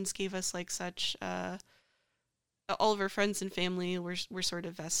friends gave us like such all of our friends and family were sort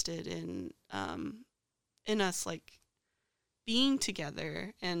of vested in us like being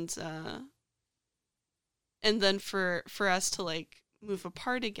together, and then for us to like move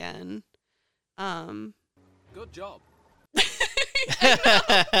apart again. Good job.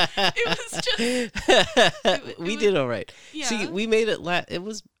 It was just we did all right. yeah. See, we made it. It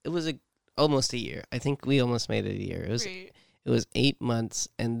was almost a year. I think we almost made it a year. Great. It was 8 months,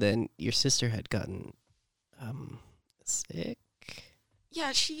 and then your sister had gotten sick.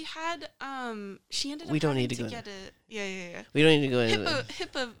 Yeah, she had she ended up We don't having need to go get it. Yeah. We don't need to go into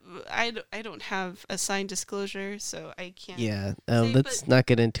HIPAA, I don't have a signed disclosure, so I can't. Yeah, say, let's not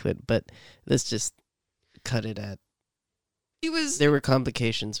get into it, but let's just cut it at. It was There were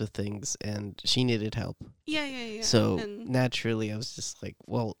complications with things, and she needed help. yeah. So and, naturally, I was just like,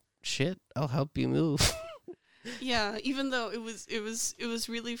 "Well, shit, I'll help you move." yeah, even though it was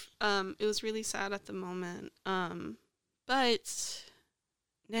really sad at the moment. But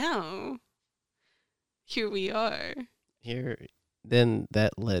now here we are. Then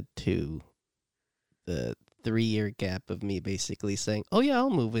that led to the 3-year gap of me basically saying, "Oh yeah, I'll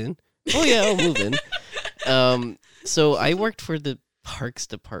move in. Oh yeah, I'll move in." So I worked for the parks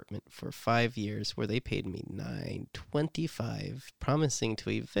department for 5 years, where they paid me $9.25, promising to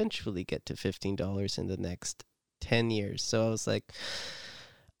eventually get to $15 in the next 10 years. So I was like,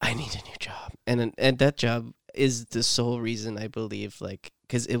 I need a new job, and that job is the sole reason I believe, like,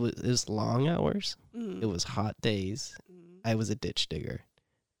 because it was long hours, Mm. it was hot days. I was a ditch digger,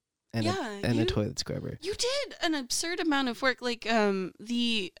 and Yeah, a toilet scrubber. You did an absurd amount of work, like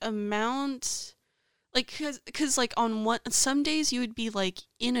the amount, like because like on some days you would be like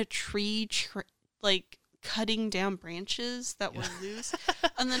in a tree, like cutting down branches that were loose,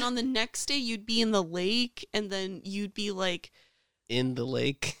 and then on the next day you'd be in the lake, and then you'd be like In the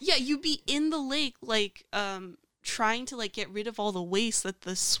lake. yeah, you'd be in the lake, like trying to like get rid of all the waste that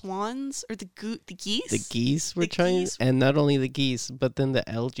the swans or the geese. The geese were The trying, geese- and not only the geese, but then the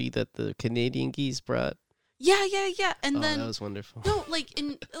algae that the Canadian geese brought. Yeah. And Oh, then that was wonderful. no, like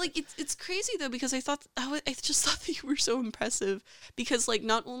it's crazy though, because I just thought that you were so impressive, because like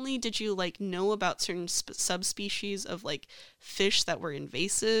not only did you like know about certain subspecies of like fish that were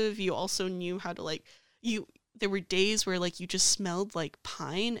invasive, you also knew how to like there were days where like you just smelled like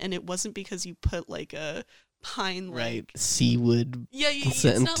pine, and it wasn't because you put like a pine like Right, seawood. it's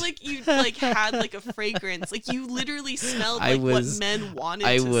scent. not like you like had like a fragrance, like you literally smelled I like was- what men wanted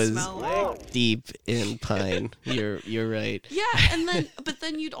I to was smell like. deep in pine. You're right. Yeah, and then but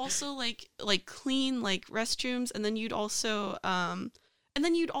then you'd also like clean like restrooms, and then you'd also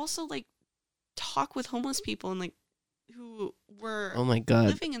like talk with homeless people and like who were Oh my god.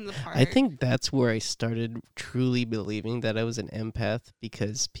 living in the park. I think that's where I started truly believing that I was an empath,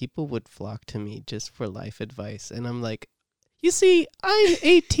 because people would flock to me just for life advice. And I'm like, you see, I'm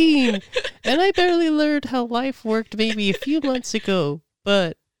 18 and I barely learned how life worked maybe a few months ago.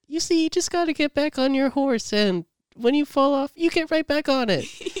 But you see, you just got to get back on your horse. And when you fall off, you get right back on it.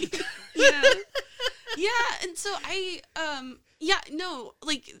 yeah, and so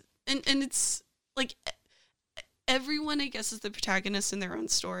and it's like everyone, I guess, is the protagonist in their own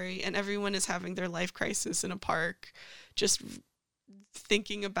story, and everyone is having their life crisis in a park, just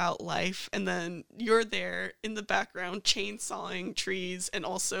thinking about life, and then you're there in the background chainsawing trees and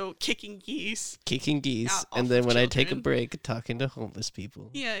also kicking geese. Off and of then when I take a children. break, talking to homeless people.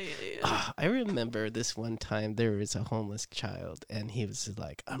 Yeah. I remember this one time there was a homeless child, and he was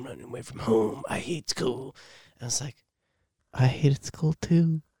like, I'm running away from home. I hate school. And I was like, I hated school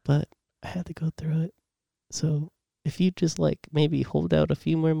too, but I had to go through it. So if you just like maybe hold out a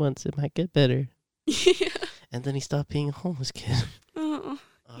few more months, it might get better. Yeah. And then he stopped being a homeless kid. Oh,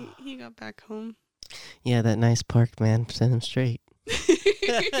 he got back home. Yeah, that nice park man sent him straight.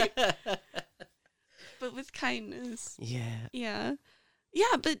 But with kindness. Yeah.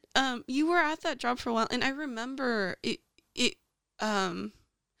 Yeah, but you were at that job for a while, and I remember it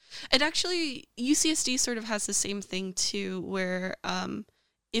actually, UCSD sort of has the same thing too, where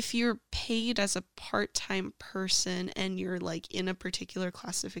if you're paid as a part-time person and you're like in a particular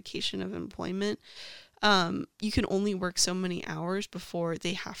classification of employment, you can only work so many hours before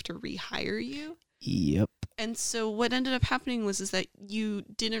they have to rehire you. Yep. And so what ended up happening was that you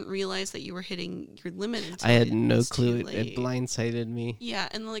didn't realize that you were hitting your limit until I had it no was too clue. It late. blindsided me. Yeah,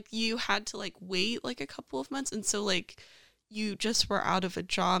 and like you had to like wait like a couple of months, and so like you just were out of a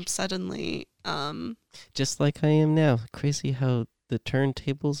job suddenly. Just like I am now. Crazy how the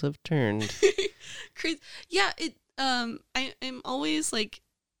turntables have turned. Crazy. Yeah, I'm always like,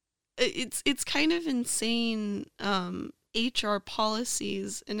 it's kind of insane HR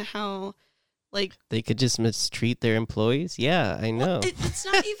policies and how like They could just mistreat their employees? Yeah, I know. it's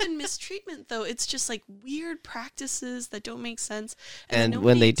not even mistreatment though. It's just like weird practices that don't make sense. And then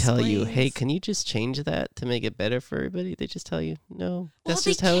when nobody they tell you, hey, explains- can you just change that to make it better for everybody? They just tell you, no, Well, that's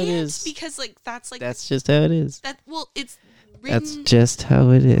they just how it can't, is. because like that's That's just how it is. that. Well, it's written. That's just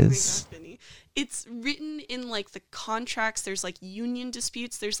how it Oh my is. God, Vinny. It's written in like the contracts. There's like union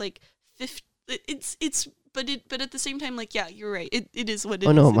disputes. There's like but at the same time, like, yeah, you're right. It is what it is.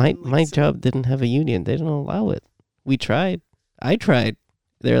 Oh no, and, my like, so- job didn't have a union. They didn't allow it. We tried. I tried.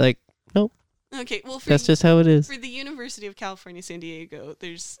 They're like, nope, Okay, well, that's just how it is. for the University of California, San Diego,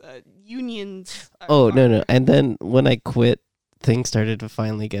 there's unions. Oh, no. And then when I quit, things started to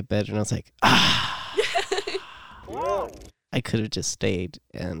finally get better, and I was like, I could have just stayed,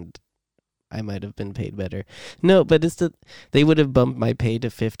 and I might have been paid better. No, but they would have bumped my pay to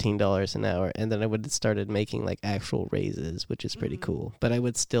 $15 an hour, and then I would have started making like actual raises, which is pretty Mhm. cool. But I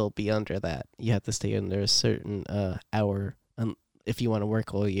would still be under that. You have to stay under a certain hour if you want to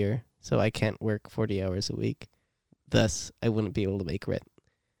work all year. So I can't work 40 hours a week. Thus, I wouldn't be able to make rent,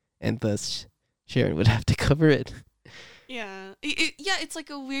 and thus Sharon would have to cover it. Yeah, it's like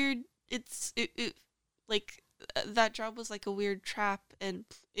a weird. It like that job was like a weird trap, and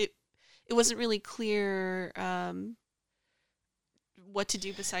it wasn't really clear what to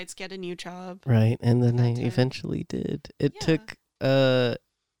do besides get a new job. Right, and then That I time. eventually did. Yeah.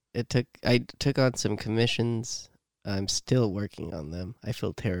 I took on some commissions. I'm still working on them. I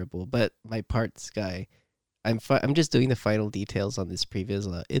feel terrible, but my parts guy, I'm just doing the final details on this previous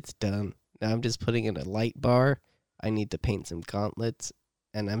lot. It's done. Now I'm just putting in a light bar. I need to paint some gauntlets,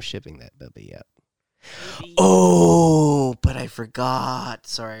 and I'm shipping that baby out. Maybe. Oh, but I forgot.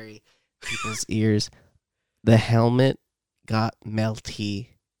 Sorry. People's ears. The helmet got melty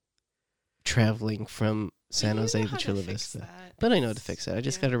traveling from San You Jose know to how Chula fix Vista. that. But I know how to It's- fix it. I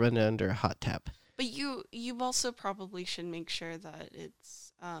just yeah. got to run it under a hot tap. But you also probably should make sure that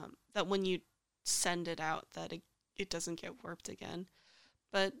it's that when you send it out that it doesn't get warped again.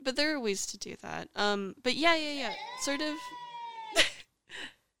 but there are ways to do that. But yeah. Sort of.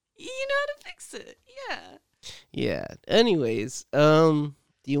 You know how to fix it. Yeah. Yeah. Anyways, do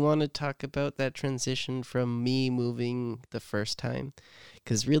you want to talk about that transition from me moving the first time?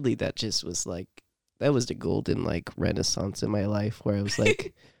 Because really, that just was like, that was the golden like renaissance in my life where I was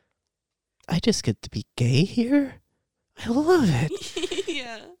like, I just get to be gay here. I love it.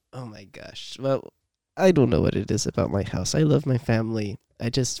 Yeah. Oh my gosh. Well, I don't know what it is about my house. I love my family. I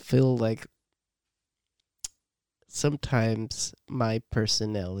just feel like sometimes my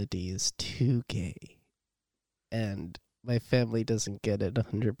personality is too gay. And my family doesn't get it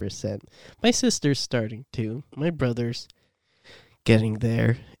 100%. My sister's starting to. My brother's getting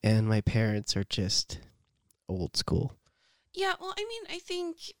there. And my parents are just old school. Yeah, well, I mean, I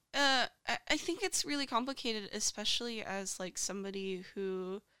think it's really complicated, especially as like somebody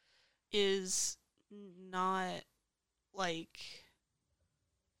who is not like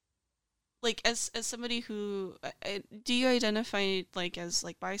as somebody who do you identify like as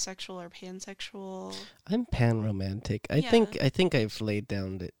like bisexual or pansexual? I'm pan-romantic. I think I've laid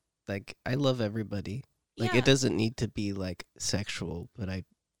down that like I love everybody. Like it doesn't need to be like sexual, but I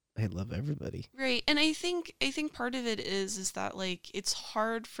love everybody. Right. And I think part of it is that like it's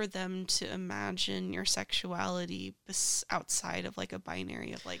hard for them to imagine your sexuality outside of like a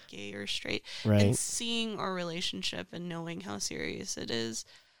binary of like gay or straight. Right. And seeing our relationship and knowing how serious it is.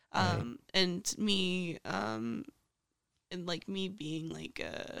 Right. And me and like me being like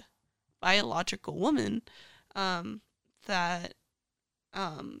a biological woman, that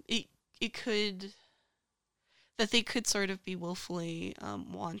it could that they could sort of be willfully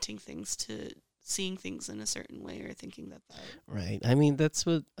wanting things to seeing things in a certain way or thinking that Right. I mean, that's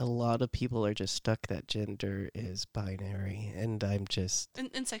what a lot of people are just stuck that gender is binary, and I'm just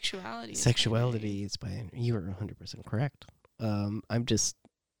and sexuality is binary. You are 100% correct. I'm just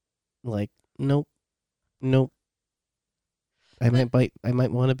like nope. I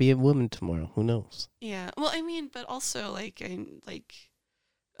might want to be a woman tomorrow. Who knows? Yeah. Well, I mean, but also like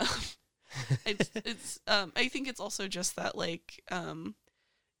it's I think it's also just that like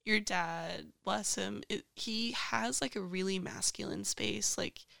your dad, bless him, he has like a really masculine space.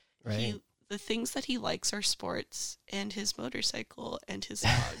 Like Right. the things that he likes are sports and his motorcycle and his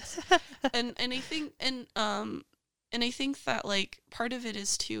dogs. and I think and I think that like part of it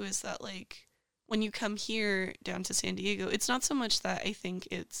is too is that like when you come here down to San Diego, it's not so much that I think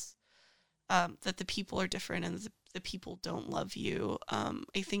it's that the people are different and the people don't love you.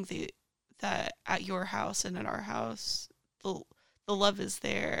 I think that at your house and at our house, the love is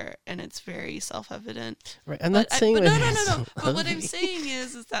there and it's very self-evident. Right. I'm not saying but that no. it's But what I'm lovely. saying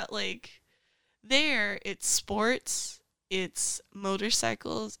is that like there it's sports, it's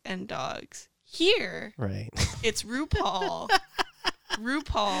motorcycles and dogs. Here Right. it's RuPaul.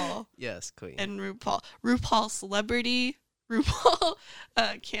 RuPaul Yes, queen. and RuPaul Celebrity, RuPaul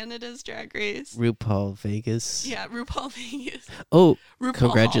Canada's Drag Race. RuPaul Vegas. Yeah, RuPaul Vegas. Oh, RuPaul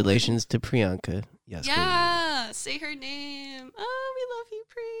congratulations to Priyanka. Yes, queen. Yeah, say her name. Oh, we love you,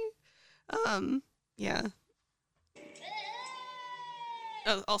 Pri. Yeah.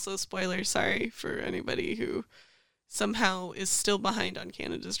 Oh, also, spoiler. Sorry for anybody who somehow is still behind on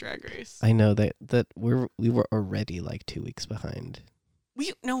Canada's Drag Race. I know that we were already like 2 weeks behind.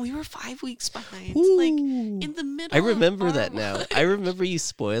 We were 5 weeks behind. Ooh. Like in the middle. I remember of our that now. I remember you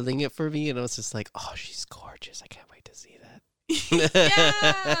spoiling it for me, and I was just like, "Oh, she's gorgeous! I can't wait to see that."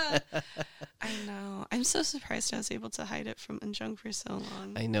 Yeah. I know. I'm so surprised I was able to hide it from Unjung for so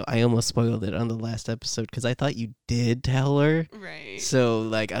long. I know. I almost spoiled it on the last episode because I thought you did tell her. Right. So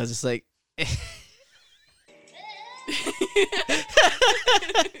like, I was just like.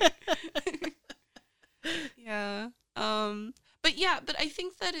 Yeah. But I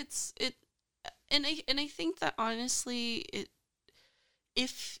think that I think that honestly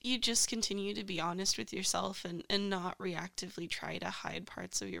if you just continue to be honest with yourself and not reactively try to hide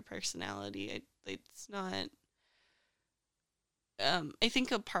parts of your personality, it's not I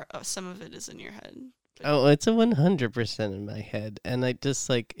think some of it is in your head. Oh, it's a 100% in my head, and I just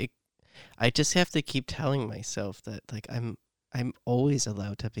like it. I just have to keep telling myself that like I'm always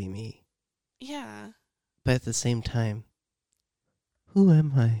allowed to be me, Yeah. but at the same time, who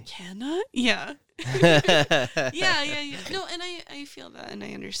am I? Cannot? Yeah. Yeah. No, and I feel that and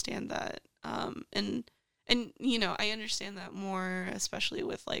I understand that. And you know, I understand that more, especially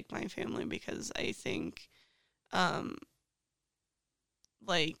with like my family, because I think, I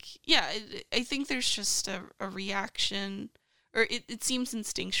think there's just a reaction, or it seems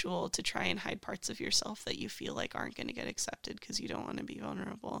instinctual to try and hide parts of yourself that you feel like aren't going to get accepted because you don't want to be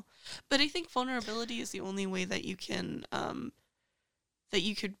vulnerable. But I think vulnerability is the only way that you can, that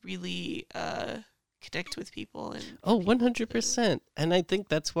you could really connect with people. And Oh, people 100%. And I think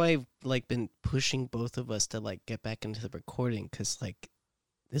that's why I've like been pushing both of us to like get back into the recording, because like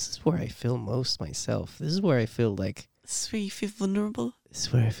this is where I feel most myself. This is where I feel like This is where you feel vulnerable. this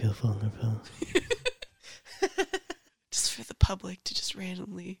is where I feel vulnerable. Just for the public to just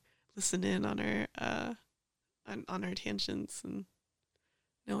randomly listen in on our on our tangents and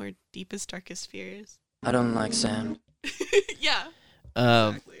know our deepest, darkest fears. I don't like sand. Yeah.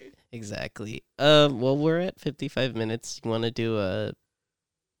 Exactly. Exactly. Well, we're at 55 minutes. You want to do a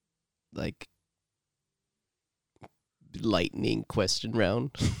like lightning question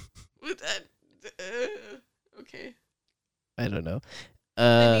round? With that, okay. I don't know.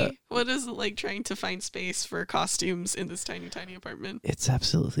 Maybe. What is it like trying to find space for costumes in this tiny, tiny apartment? It's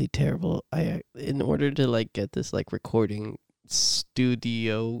absolutely terrible. In order to like get this like recording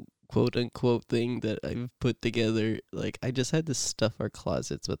studio quote unquote thing that I've put together, like I just had to stuff our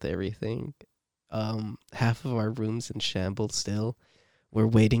closets with everything. Half of our rooms in shambles still. We're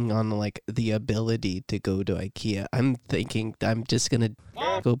waiting on like the ability to go to IKEA. I'm thinking I'm just gonna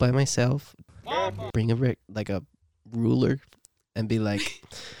go by myself, bring a ruler, and be like,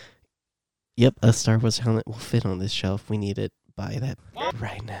 "Yep, a Star Wars helmet will fit on this shelf. We need it. Buy that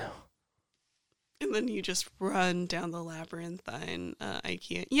right now." And then you just run down the labyrinthine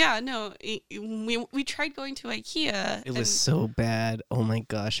IKEA. Yeah, no, we tried going to IKEA. It was so bad. Oh my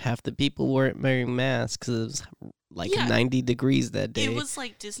gosh, half the people weren't wearing masks. It was like 90 degrees that day. It was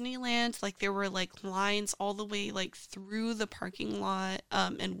like Disneyland. Like there were like lines all the way like through the parking lot,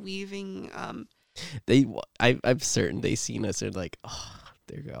 and weaving. I'm certain they seen us and like, oh,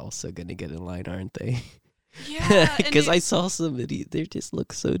 they're also gonna get in line, aren't they? Yeah, Because I saw somebody, they just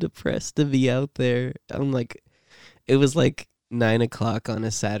look so depressed to be out there. I'm like, it was like 9:00 on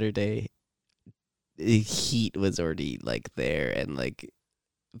a Saturday. The heat was already like there, and like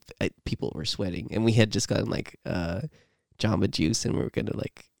people were sweating, and we had just gotten like Jamba Juice, and we were gonna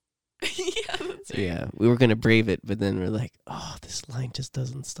like, yeah, that's right. yeah, we were gonna brave it, but then we're like, oh, this line just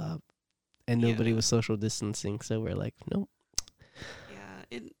doesn't stop, and nobody was social distancing, so we're like, nope.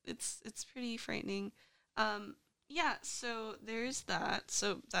 Yeah, it's pretty frightening. Yeah, so there's that.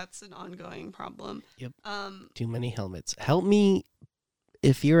 So that's an ongoing problem. Yep. Too many helmets. Help me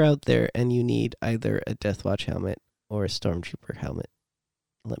if you're out there and you need either a Death Watch helmet or a Stormtrooper helmet.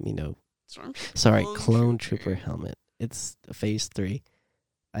 Let me know. Clone Trooper helmet. It's phase 3.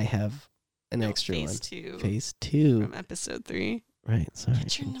 I have an extra phase one. 2. Phase 2 from episode 3. Right. Sorry.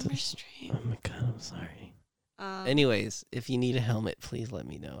 Get your numbers straight. Oh my god, I'm sorry. Anyways, if you need a helmet, please let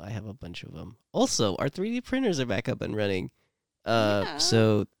me know. I have a bunch of them. Also, our 3D printers are back up and running. Yeah.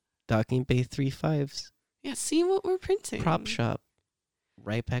 So Docking Bay 3.5s. Yeah, see what we're printing. Prop shop.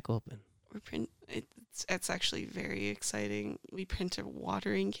 Right back open. It's actually very exciting. We print a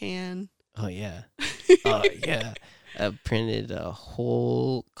watering can. Oh yeah. Oh yeah. I printed a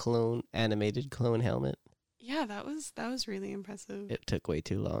whole animated clone helmet. Yeah, that was really impressive. It took way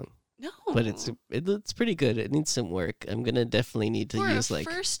too long. No. But it's pretty good. It needs some work. I'm gonna definitely need to For use a like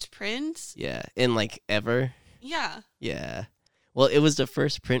first print. yeah, in like ever. Yeah. Yeah. Well, it was the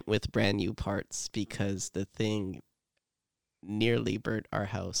first print with brand new parts because the thing nearly burnt our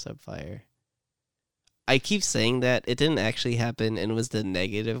house on fire. I keep saying that. It didn't actually happen, and it was the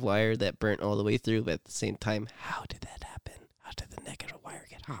negative wire that burnt all the way through, but at the same time, how did that happen? How did the negative wire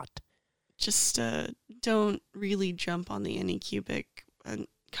get hot? Just don't really jump on the Anycubic and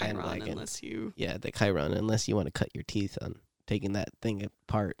Chiron Bandwagon. unless you... Yeah, the Chiron, unless you want to cut your teeth on taking that thing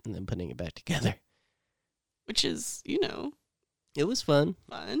apart and then putting it back together. Which is, It was fun.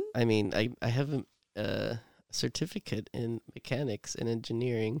 fun. I mean, I have a certificate in mechanics and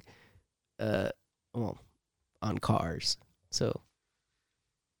engineering, on cars. So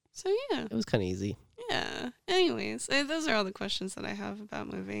Yeah. it was kind of easy. Yeah. Anyways, those are all the questions that I have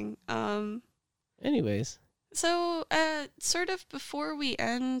about moving. Anyways, So, sort of before we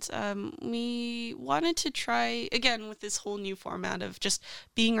end, we wanted to try, again, with this whole new format of just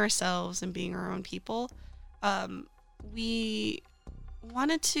being ourselves and being our own people, we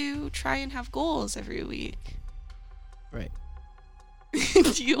wanted to try and have goals every week. right.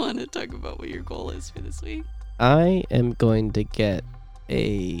 Do you want to talk about what your goal is for this week? I am going to get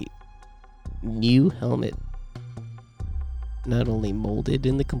a new helmet, not only molded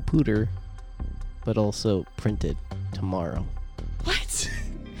in the computer, but also printed tomorrow. What?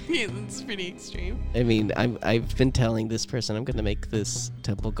 Yeah, that's pretty extreme. I mean, I've been telling this person I'm gonna make this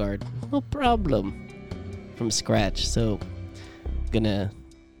temple guard, no problem, from scratch. So, gonna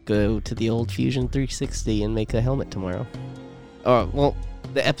go to the old Fusion 360 and make a helmet tomorrow. Oh well,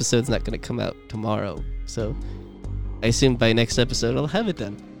 the episode's not gonna come out tomorrow, so I assume by next episode I'll have it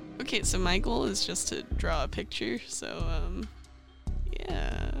done. Okay, so my goal is just to draw a picture. So,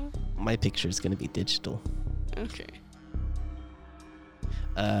 yeah. My picture is going to be digital. Okay.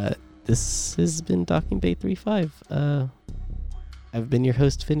 This has been Docking Bay 3.5. I've been your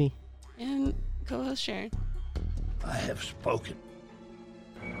host, Finney. And co-host Sharon. I have spoken.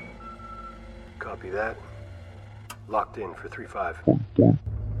 Copy that. Locked in for 3-5.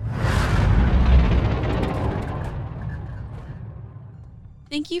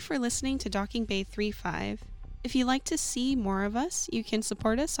 Thank you for listening to Docking Bay 3.5. If you'd like to see more of us, you can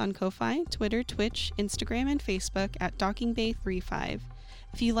support us on Ko-Fi, Twitter, Twitch, Instagram, and Facebook at Docking Bay 3.5.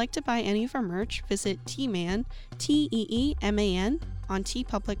 If you'd like to buy any of our merch, visit Teeman, Teeman, on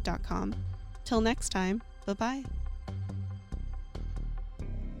teepublic.com. Till next time, bye-bye.